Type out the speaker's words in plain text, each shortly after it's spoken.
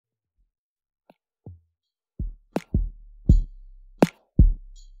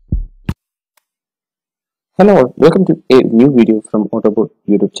Hello all, welcome to a new video from AutoBot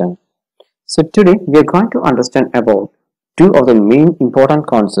YouTube channel. So today we are going to understand about two of the main important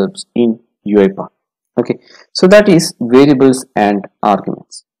concepts in UiPath. Okay, so that is variables and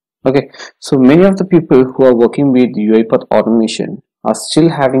arguments. Okay, so many of the people who are working with UiPath automation are still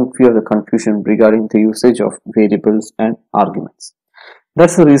having few of the confusion regarding the usage of variables and arguments.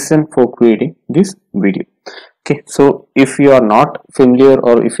 That's the reason for creating this video. Okay, so if you are not familiar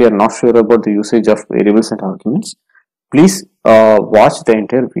or if you are not sure about the usage of variables and arguments, please watch the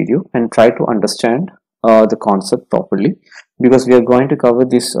entire video and try to understand the concept properly, because we are going to cover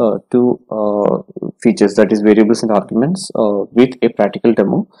these two features, that is variables and arguments, with a practical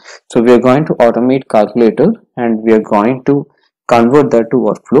demo. So we are going to automate calculator and we are going to convert that to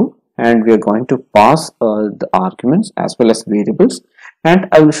workflow, and we are going to pass the arguments as well as variables, and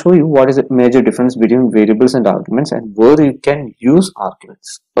I will show you what is the major difference between variables and arguments and where you can use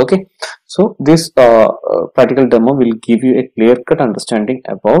arguments. Okay, so this practical demo will give you a clear-cut understanding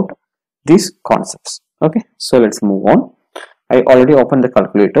about these concepts. Okay, so let's move on. I already opened the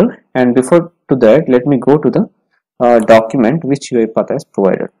calculator, and before to that, let me go to the document which UiPath has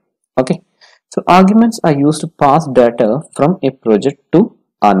provided. Okay, so arguments are used to pass data from a project to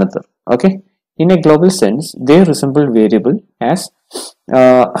another. Okay, in a global sense, they resemble variable as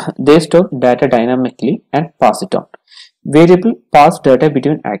they store data dynamically and pass it on. Variable pass data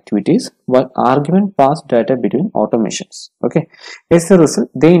between activities, while argument pass data between automations. Okay, as a result,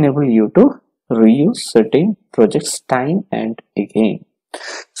 they enable you to reuse certain projects time and again.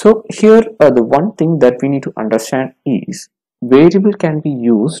 So here the one thing that we need to understand is variable can be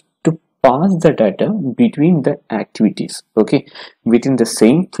used to pass the data between the activities. Okay, within the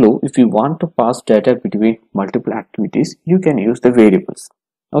same flow, if you want to pass data between multiple activities, you can use the variables.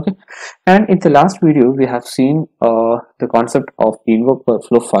 Okay, and in the last video we have seen the concept of invoke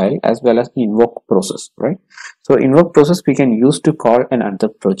workflow file as well as invoke process, right? So invoke process we can use to call another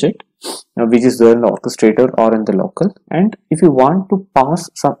project which is there in the orchestrator or in the local, and if you want to pass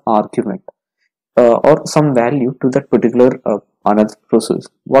some argument or some value to that particular another process,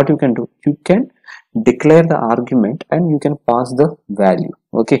 what you can do, you can declare the argument and you can pass the value.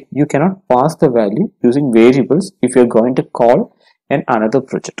 Okay, you cannot pass the value using variables if you're going to call an another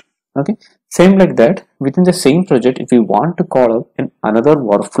project. Okay, same like that within the same project, if you want to call up an another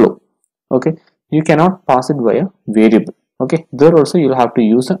workflow, okay, you cannot pass it via variable. Okay, there also you'll have to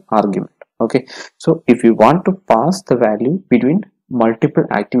use an argument. Okay, so if you want to pass the value between multiple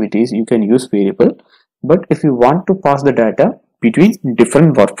activities, you can use variable, but if you want to pass the data between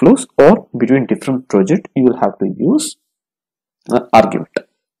different workflows or between different projects, you will have to use argument.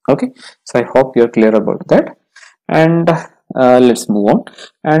 Okay, so I hope you're clear about that, and let's move on.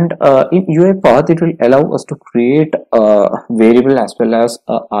 And in UiPath, it will allow us to create a variable as well as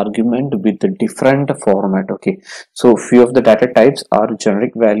argument with the different format. Okay, so few of the data types are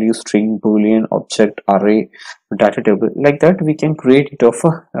generic value, string, boolean, object, array, data table. Like that, we can create it of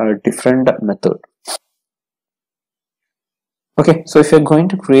a different method. Okay, so if you're going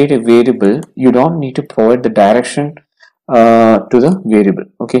to create a variable, you don't need to provide the direction to the variable.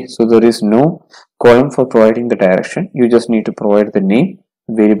 Okay, so there is no column for providing the direction. You just need to provide the name,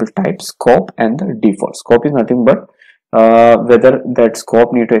 variable type, scope, and the default. Scope is nothing but whether that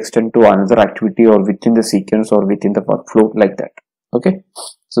scope need to extend to another activity or within the sequence or within the workflow, like that. Okay,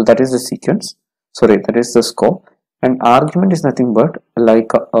 so that is the sequence, sorry, that is the scope. And argument is nothing but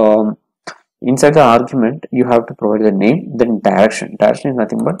like inside the argument you have to provide the name, then direction. Direction is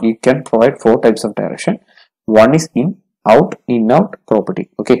nothing but you can provide four types of direction. One is in, out, in, out,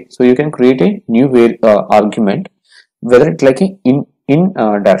 property. Okay, so you can create a new argument, whether it's like a in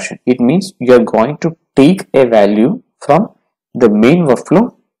direction. It means you are going to take a value from the main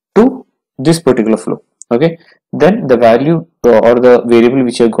workflow to this particular flow. Okay, then the value or the variable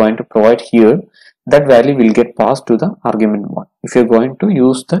which you are going to provide here, that value will get passed to the argument one if you are going to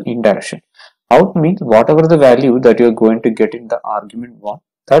use the in direction. Out means whatever the value that you are going to get in the argument one,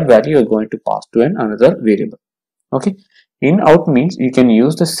 that value you are going to pass to another variable. Okay, in out means you can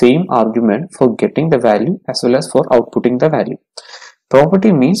use the same argument for getting the value as well as for outputting the value.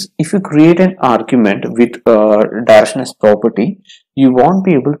 Property means if you create an argument with direction as property, you won't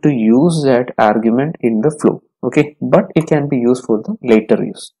be able to use that argument in the flow. Okay, but it can be used for the later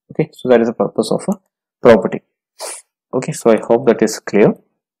use. Okay, so that is the purpose of a property. Okay, so I hope that is clear.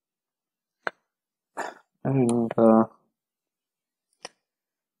 And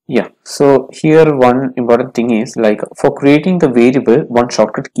yeah, so here one important thing is, like, for creating the variable, one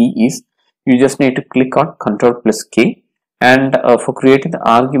shortcut key is you just need to click on Ctrl plus K, and for creating the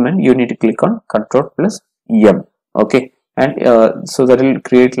argument you need to click on Ctrl plus M. Okay, and so that will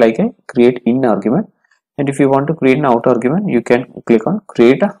create like a create in argument, And if you want to create an out argument, you can click on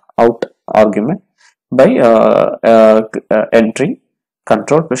create a out argument by entering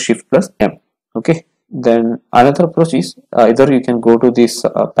control plus shift plus M. Okay, then another approach is either you can go to this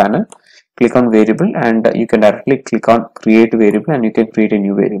panel, click on variable, and you can directly click on create variable and you can create a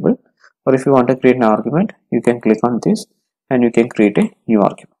new variable. Or if you want to create an argument, you can click on this and you can create a new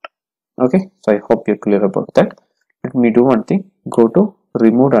argument. Okay, so I hope you're clear about that. Let me do one thing, go to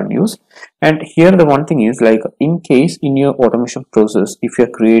remove unused, and here the one thing is, like, in case in your automation process, if you're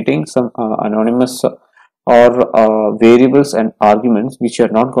creating some anonymous or variables and arguments which you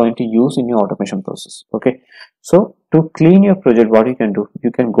are not going to use in your automation process. Okay, so to clean your project, what you can do,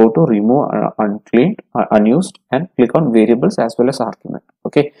 you can go to remove uncleaned unused and click on variables as well as argument.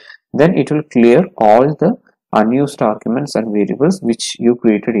 Okay, then it will clear all the unused arguments and variables which you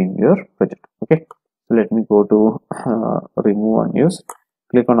created in your project. Okay, so let me go to remove unused,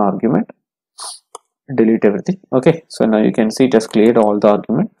 click on argument, delete everything. Okay, so now you can see it has cleared all the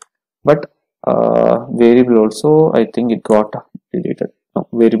argument, but variable also, I think it got deleted. No,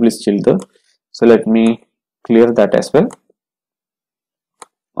 variable is still there, so let me clear that as well.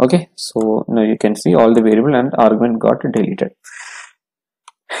 Okay, so now you can see all the variable and argument got deleted.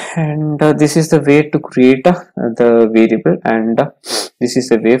 And this is the way to create the variable, and this is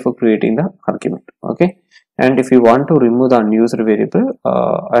the way for creating the argument. Okay, and if you want to remove the unused variable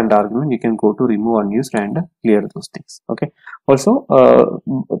and argument, you can go to remove unused and clear those things. Okay, also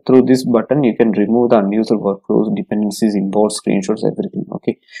through this button you can remove the unused workflows, dependencies, imports, screenshots, everything.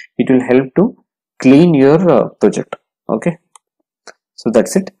 Okay, it will help to clean your project. Okay, so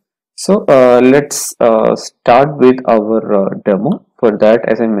that's it. So let's start with our demo. For that,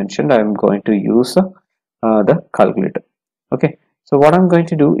 as I mentioned, I am going to use the calculator. Okay, so what I'm going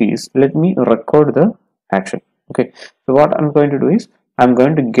to do is, let me record the action. Okay, so what I'm going to do is, I'm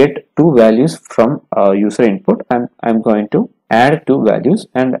going to get two values from user input, and I'm going to add two values,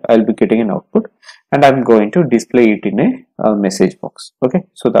 and I'll be getting an output, and I'm going to display it in a message box. Okay,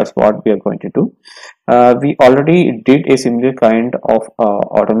 so that's what we are going to do. We already did a similar kind of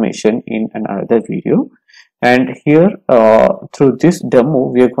automation in another video, and here through this demo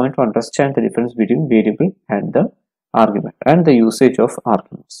we are going to understand the difference between variable and the argument and the usage of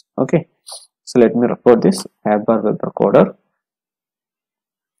arguments. Okay, so let me record this app bar web recorder.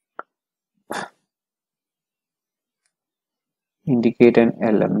 Indicate an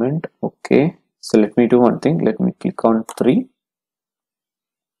element. Okay, so let me do one thing, let me click on 3.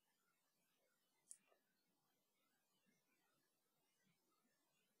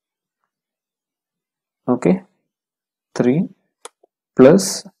 Okay, 3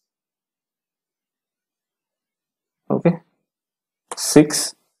 plus, okay,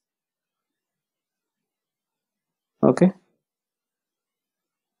 6, okay,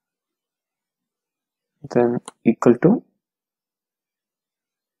 then equal to,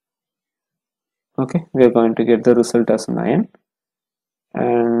 okay, we are going to get the result as 9,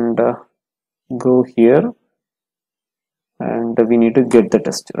 and go here, and we need to get the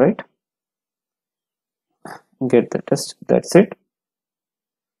test, right? Get the test, that's it.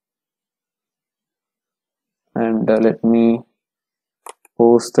 And let me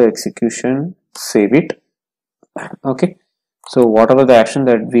post the execution, save it. Okay, so whatever the action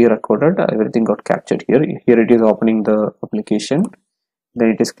that we recorded, everything got captured here. Here it is opening the application, then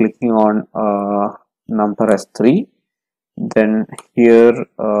it is clicking on number as 3, then here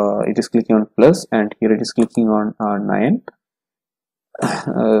it is clicking on plus, and here it is clicking on 9.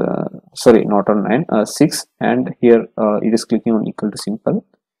 Sorry, not on 9, 6, and here it is clicking on equal to simple,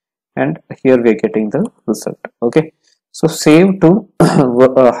 and here we are getting the result. Okay, so save to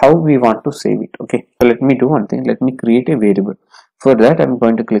how we want to save it. Okay, so let me do one thing, let me create a variable. For that, I'm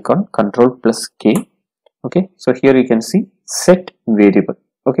going to click on control plus K. Okay, so here you can see set variable.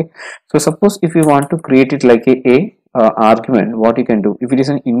 Okay, so suppose if you want to create it like a argument, what you can do, if it is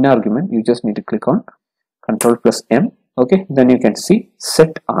an in argument, you just need to click on control plus M. Okay, then you can see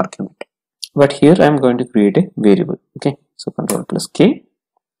set argument, but here I am going to create a variable. Okay, so control plus K,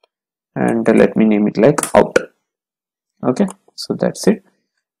 and let me name it like out. Okay, so that's it.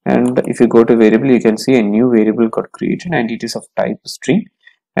 And if you go to variable, you can see a new variable got created, and it is of type string,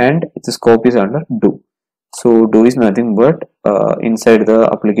 and the scope is under do. So do is nothing but inside the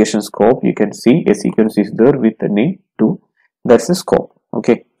application scope you can see a sequence is there with the name do. That's the scope.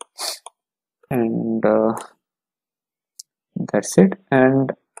 Okay, and that's it.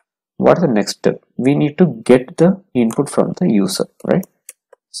 And what is the next step? We need to get the input from the user, right?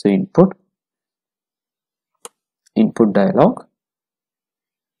 So input dialog.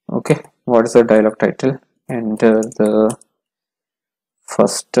 Okay, what is the dialog title? Enter the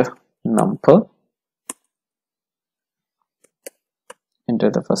first number. enter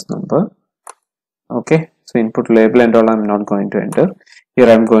the first number. Okay, so input label and all I'm not going to enter. Here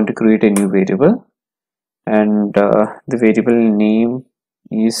I'm going to create a new variable, and the variable name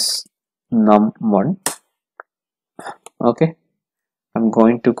is num1. Okay, I'm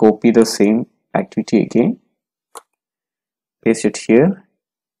going to copy the same activity again, paste it here,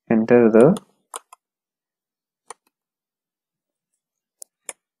 enter the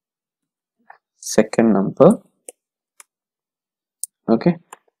second number. Okay,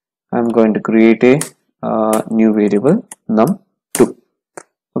 I'm going to create a new variable num2.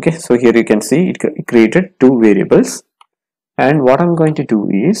 Okay, so here you can see it created two variables, and what I'm going to do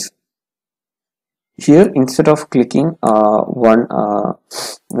is, here instead of clicking one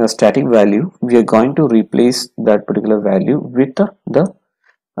static value, we are going to replace that particular value with the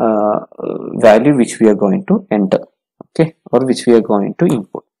value which we are going to enter, okay, or which we are going to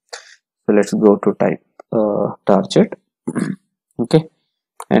input. So let's go to type target. Okay,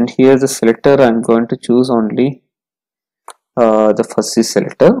 and here the selector I'm going to choose only the fuzzy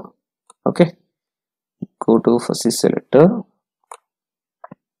selector. Okay, go to fuzzy selector,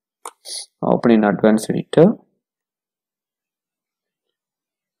 open in advanced editor,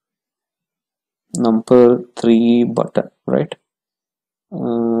 number 3 button, right?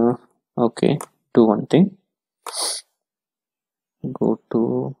 Okay, do one thing, go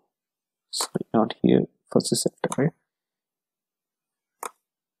to, sorry, not here, fuzzy selector, right?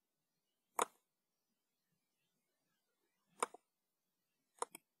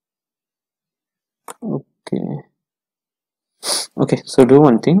 Okay, so do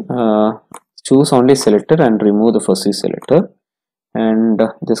one thing, choose only selector and remove the fuzzy selector, and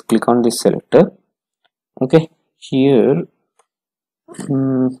just click on this selector. Okay, here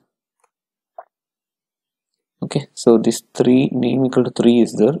okay, so this 3 name equal to 3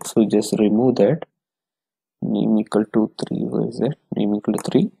 is there, so just remove that. Name equal to 3, where is that? Name equal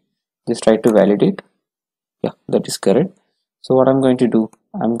to 3, just try to validate. Yeah, that is correct. So what I'm going to do,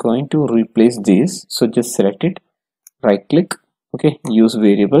 I'm going to replace this, so just select it, right click, okay, use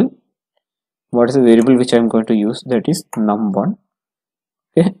variable. What is the variable which I'm going to use? That is num1.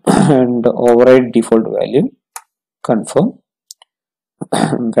 Okay, and override default value, confirm,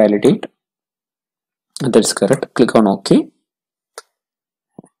 validate, that's correct, click on OK.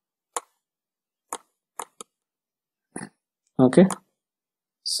 Okay,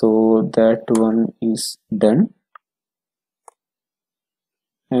 so that one is done,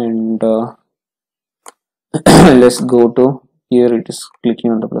 and let's go to, here it is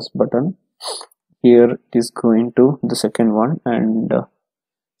clicking on the plus button, here it is going to the second one, and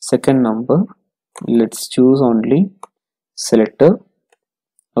second number, let's choose only selector.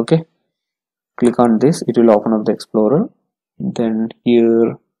 Okay, click on this, it will open up the explorer, then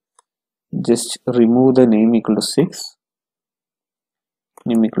here just remove the name equal to 6,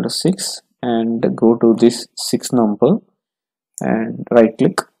 name equal to 6, and go to this 6 number and right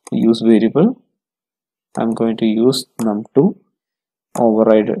click, use variable. I'm going to use num2,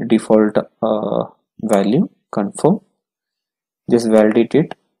 override default value, confirm, just validate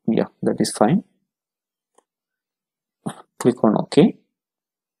it. Yeah, that is fine, click on OK,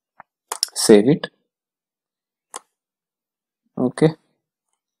 save it. Okay,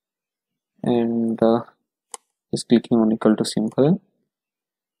 and just clicking on equal to symbol,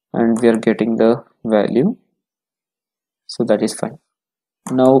 and we are getting the value, so that is fine.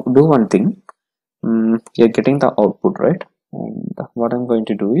 Now do one thing, we are getting the output, right? And what I'm going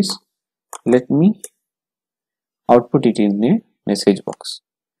to do is, let me output it in a message box.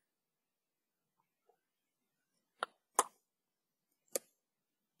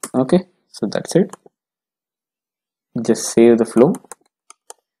 Okay, so that's it, just save the flow,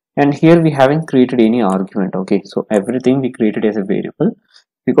 and here we haven't created any argument. Okay, so everything we created as a variable,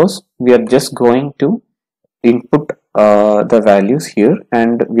 because we are just going to input the values here,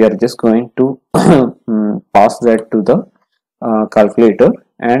 and we are just going to pass that to the calculator,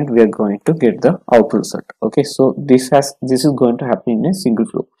 and we are going to get the output result. Okay, so this is going to happen in a single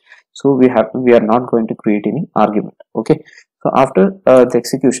flow, so we are not going to create any argument. Okay, so after the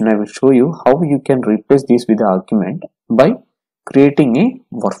execution, I will show you how you can replace this with the argument by creating a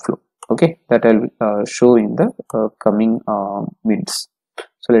workflow. Okay, that I will show in the coming minutes.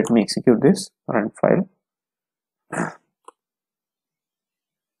 So let me execute this, run file.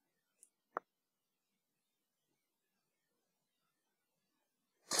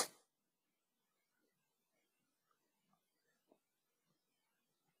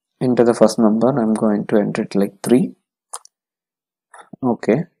 Enter the first number, I'm going to enter it like 3.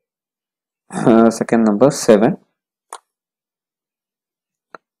 Okay, second number 7,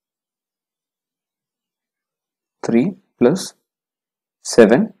 3 plus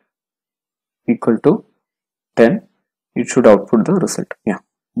 7 equal to 10, it should output the result. Yeah,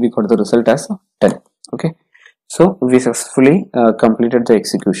 we got the result as 10. Okay, so we successfully completed the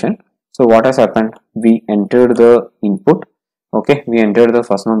execution. So what has happened, we entered the input. Okay, we entered the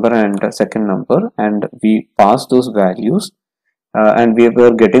first number and second number, and we passed those values, and we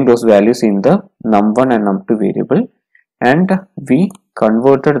were getting those values in the num1 and num2 variable, and we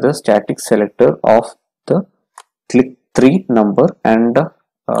converted the static selector of the click 3 number and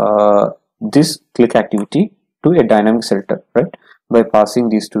this click activity to a dynamic selector, right, by passing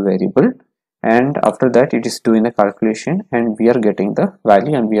these two variables. And after that it is doing the calculation and we are getting the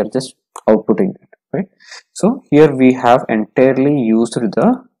value and we are just outputting it, right. So here we have entirely used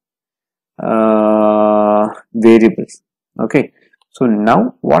the variables. Okay, so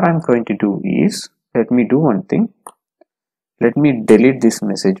now what I'm going to do is, let me do one thing, let me delete this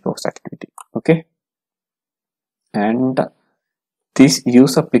message box activity. Okay, and this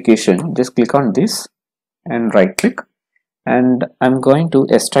use application, just click on this and right click, and I'm going to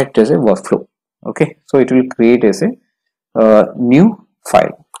extract as a workflow. Okay, so it will create as a new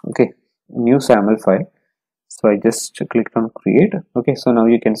file. Okay, new SAML file. So I just clicked on create. Okay, so now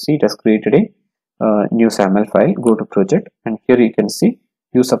you can see it has created a new SAML file. Go to project and here you can see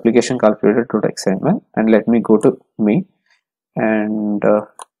use application calculator.xml, and let me go to main, and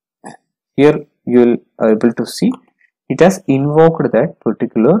here you will able to see it has invoked that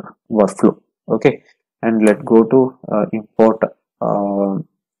particular workflow. Okay, and let's go to import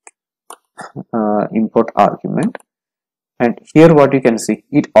argument, and here what you can see,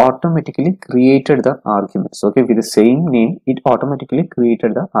 it automatically created the arguments. Okay, with the same name it automatically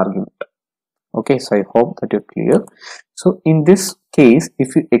created the argument. Okay, so I hope that you're clear. So in this case,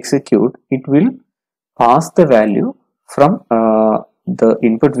 if you execute, it will pass the value from the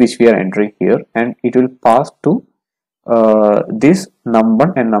input which we are entering here, and it will pass to this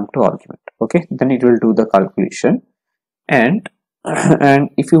num1 and num2 argument. Okay, then it will do the calculation, and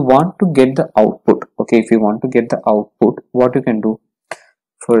and if you want to get the output, okay, if you want to get the output, what you can do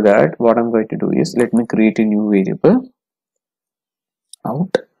for that, what I'm going to do is, let me create a new variable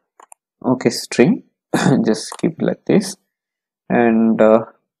out. Okay, string just keep it like this, and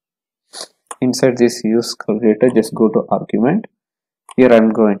inside this use calculator just go to argument. Here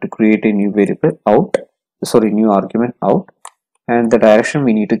I'm going to create a new variable out, sorry, new argument out, and the direction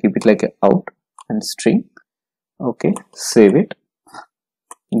we need to keep it like a out and string. Okay, save it,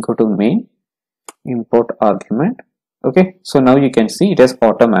 go to main, import argument. Okay, so now you can see it has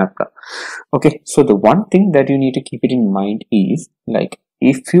auto mapped. Okay, so the one thing that you need to keep it in mind is, like,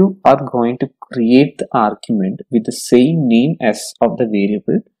 if you are going to create the argument with the same name as of the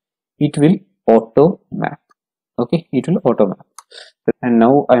variable, it will auto map. Okay, it will auto map. And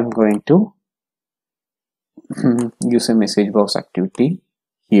now I'm going to use a message box activity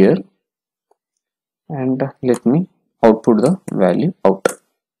here, and let me output the value out.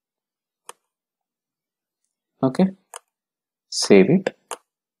 Okay, save it,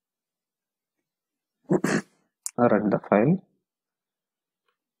 run the file.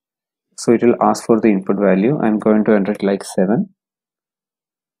 So it will ask for the input value. I'm going to enter it like 7.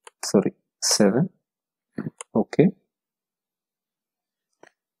 Okay,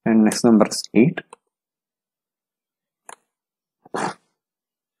 and next number is 8.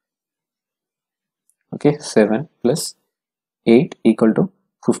 Okay, 7 plus 8 equal to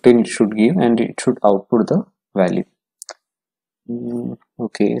 15 it should give, and it should output the value.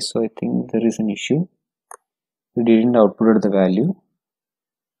 Okay, so I think there is an issue, we didn't output the value.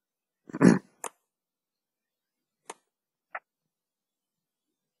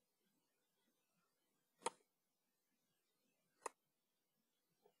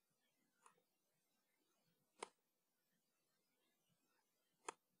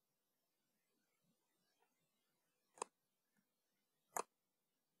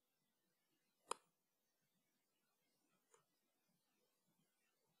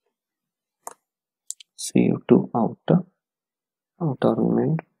 Save to outer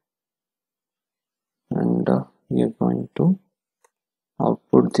argument, and we are going to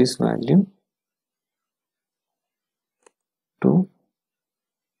output this value to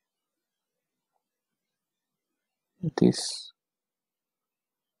this.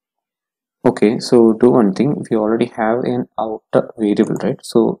 Okay, so do one thing, we already have an outer variable, right?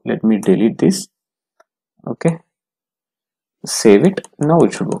 So let me delete this. Okay, save it, now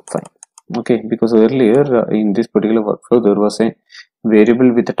it should work fine. Okay, because earlier in this particular workflow there was a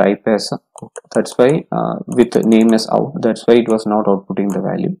variable with the type as out, that's why with the name as out, that's why it was not outputting the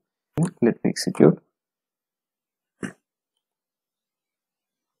value. Let me execute.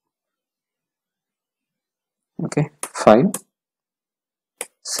 Okay, fine,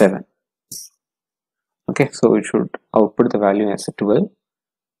 7. Okay, so it should output the value as a 12.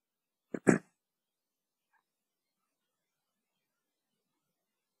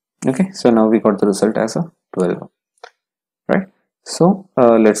 Okay, so now we got the result as a 12, right? So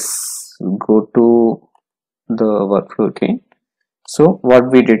let's go to the workflow again. So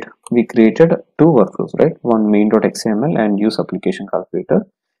what we did, we created two workflows, right? One main.xml and use application calculator,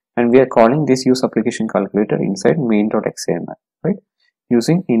 and we are calling this use application calculator inside main.xml, right?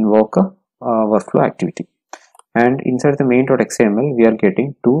 Using invoke workflow activity, and inside the main.xml we are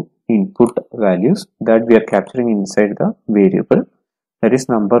getting two input values that we are capturing inside the variable, that is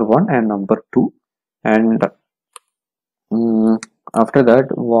number 1 and number 2. And after that,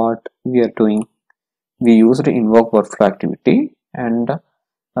 what we are doing, we used invoke workflow activity, and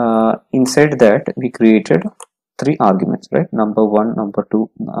inside that we created three arguments, right? Number 1, number 2,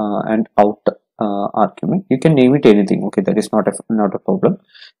 and out argument. You can name it anything, okay, that is not a problem,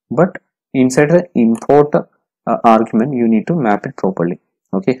 but inside the import argument you need to map it properly.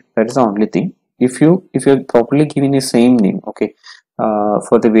 Okay, that is the only thing. If you're properly giving the same name, okay,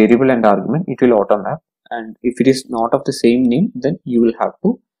 for the variable and argument, it will auto map, and if it is not of the same name, then you will have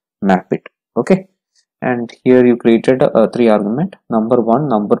to map it. Okay, and here you created three argument, number 1,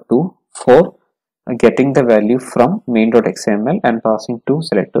 number 2, for getting the value from main.xml and passing two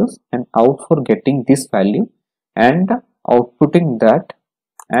selectors, and out for getting this value and outputting that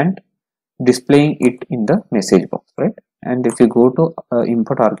and displaying it in the message box, right? And if you go to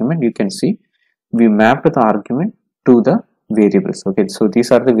import argument, you can see we mapped the argument to the variables. Okay, so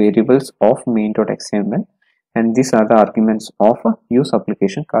these are the variables of main.xml, and these are the arguments of use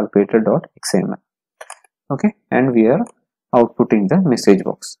application calculator.xml. Okay, and we are outputting the message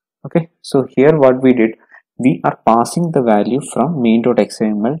box. Okay, so here what we did, we are passing the value from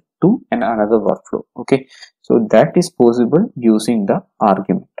main.xml to another workflow. Okay, so that is possible using the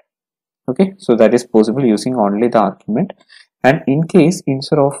argument. Okay, so that is possible using only the argument. And in case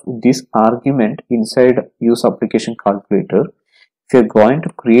instead of this argument inside use application calculator, if you are going to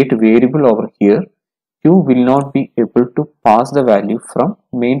create a variable over here, you will not be able to pass the value from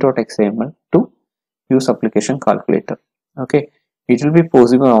main.xml to use application calculator. Okay, it will be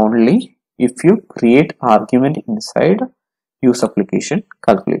possible only if you create argument inside use application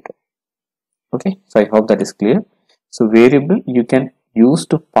calculator. Okay, so I hope that is clear. So variable you can use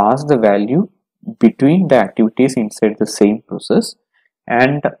to pass the value between the activities inside the same process,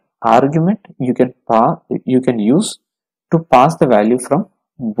 and argument you can use to pass the value from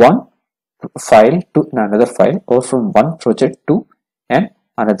one file to another file, or from one project to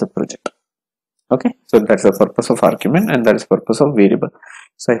another project. Okay, so that's the purpose of argument, and that is purpose of variable.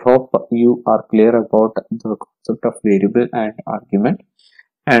 So I hope you are clear about the concept of variable and argument.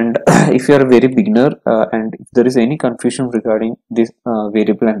 And if you are a very beginner and if there is any confusion regarding this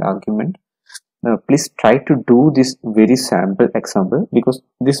variable and argument, please try to do this very sample example, because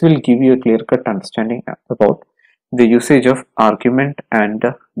this will give you a clear-cut understanding about the usage of argument and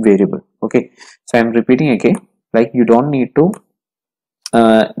variable. Okay, so I am repeating again, like you don't need to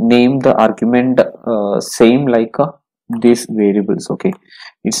name the argument same like these variables. Okay,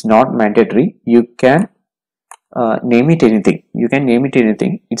 it's not mandatory. You can name it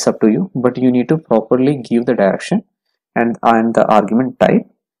anything, it's up to you, but you need to properly give the direction and the argument type,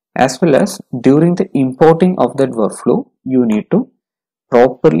 as well as during the importing of that workflow you need to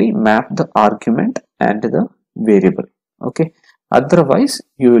properly map the argument and the variable. Okay, otherwise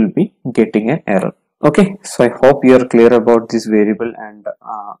you will be getting an error. Okay, so I hope you are clear about this variable and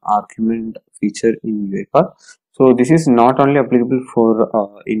argument feature in UiPath. So this is not only applicable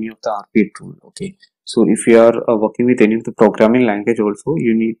for any of the RPA tool. Okay, so if you are working with any of the programming language also,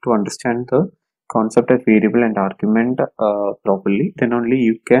 you need to understand the concept of variable and argument properly. Then only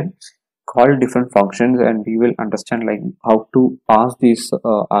you can call different functions, and we will understand like how to pass this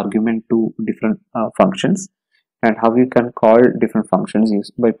argument to different functions, and how you can call different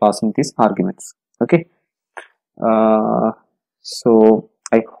functions by passing these arguments. Okay, so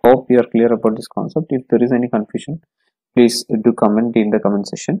I hope you are clear about this concept. If there is any confusion, please do comment in the comment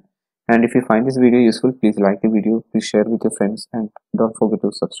section. And if you find this video useful, please like the video, please share with your friends, and don't forget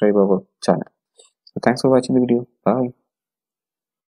to subscribe our channel. So thanks for watching the video. Bye.